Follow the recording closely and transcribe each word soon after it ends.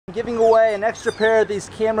Giving away an extra pair of these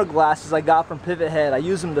camera glasses I got from Pivot Head. I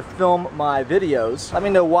use them to film my videos. Let me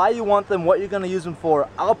know why you want them, what you're going to use them for.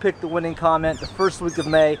 I'll pick the winning comment the first week of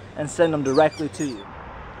May and send them directly to you.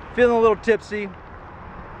 Feeling a little tipsy.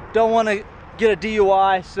 Don't want to get a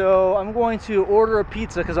DUI, so I'm going to order a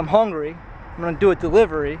pizza because I'm hungry. I'm going to do a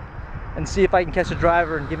delivery and see if I can catch a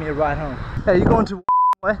driver and give me a ride home. Hey, you going to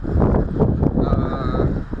way?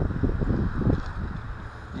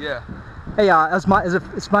 Yeah. Hey,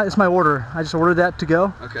 it's my order. I just ordered that to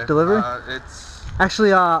go. Okay. Delivery. It's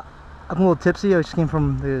actually I'm a little tipsy. I just came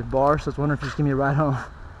from the bar, so I was wondering if you just give me a ride home.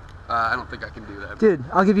 I don't think I can do that. Dude,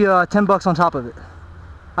 I'll give you 10 bucks on top of it.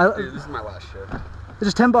 Dude, this is my last shift. It's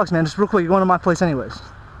just 10 bucks, man. Just real quick. You're going to my place anyways.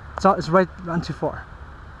 It's right, not too far.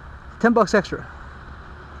 10 bucks extra.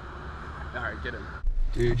 All right, get in.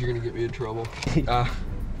 Dude, you're gonna get me in trouble.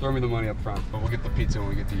 Throw me the money up front, but we'll get the pizza when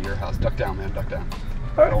we get to your house. Duck down, man. Duck down.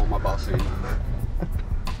 I don't want my boss seeing you.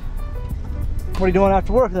 What are you doing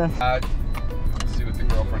after work then? See what the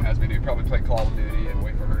girlfriend has me do. Probably play Call of Duty and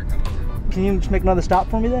wait for her to come over. Can you just make another stop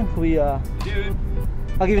for me then? Can we, Dude.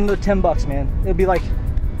 I'll give you another 10 bucks, man. It'll be like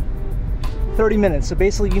 30 minutes. So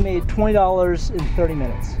basically you made $20 in 30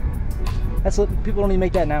 minutes. That's what people don't even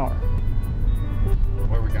make that an hour.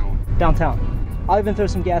 Where are we going? Downtown. I'll even throw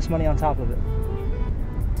some gas money on top of it.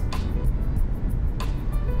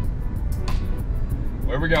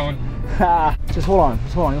 Where are we going? Just hold on.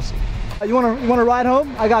 Just hold on. You'll see. You want to ride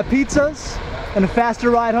home? I got pizzas and a faster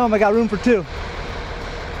ride home. I got room for 2. We're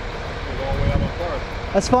going way up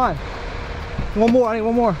first. That's fine. One more. I need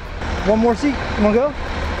one more. One more seat. You want to go?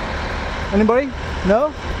 Anybody?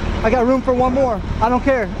 No? I got room for one more. I don't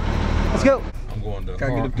care. Let's go. I'm going to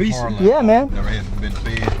Gotta get a piece. Yeah, man. Never had been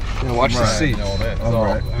fed. Yeah, watch the seat. All that. That's all.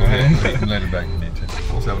 Right. Go ahead. Let it back.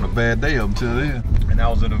 I was having a bad day up until then. And I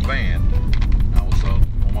was in a van. I was on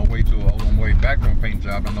my way back from a paint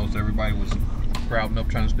job. I noticed everybody was crowding up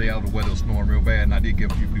trying to stay out of the weather, snowing real bad, and I did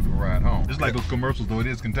give a few people a ride home. Just like those commercials, though, it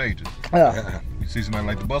is contagious. Yeah. You see somebody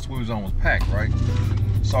like the bus we was on was packed, right?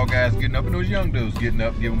 Saw guys getting up, and those young dudes getting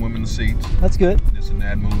up, giving women the seats. That's good. This and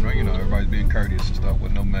that, moving around, you know, everybody's being courteous and stuff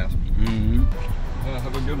with no mess. Mm-hmm. Yeah,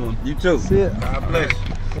 have a good one. You too. See ya. God bless.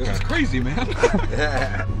 This is crazy, man.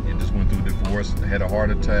 It just went through divorce, had a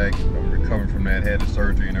heart attack, recovered from that, had the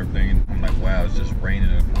surgery and everything. I'm like, wow, it's just raining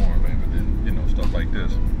and pouring, man. But then, you know, stuff like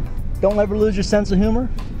this. Don't ever lose your sense of humor.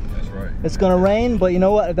 That's right. It's gonna rain, but you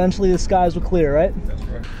know what? Eventually the skies will clear, right? That's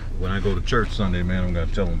right. When I go to church Sunday, man, I'm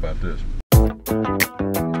gonna tell them about this.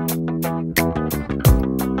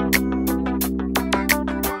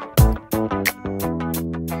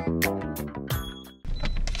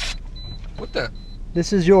 What the?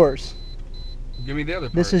 This is yours. Give me the other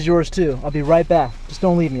part. This is yours too. I'll be right back. Just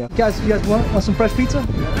don't leave me. You guys want some fresh pizza?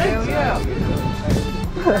 Hell yeah.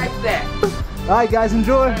 Like that. All right, guys,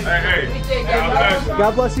 enjoy. Hey, God bless you.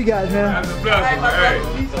 God bless you guys, man. That's a blessing.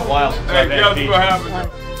 Hey, It's a while since I've had guess pizza. what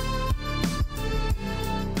happened?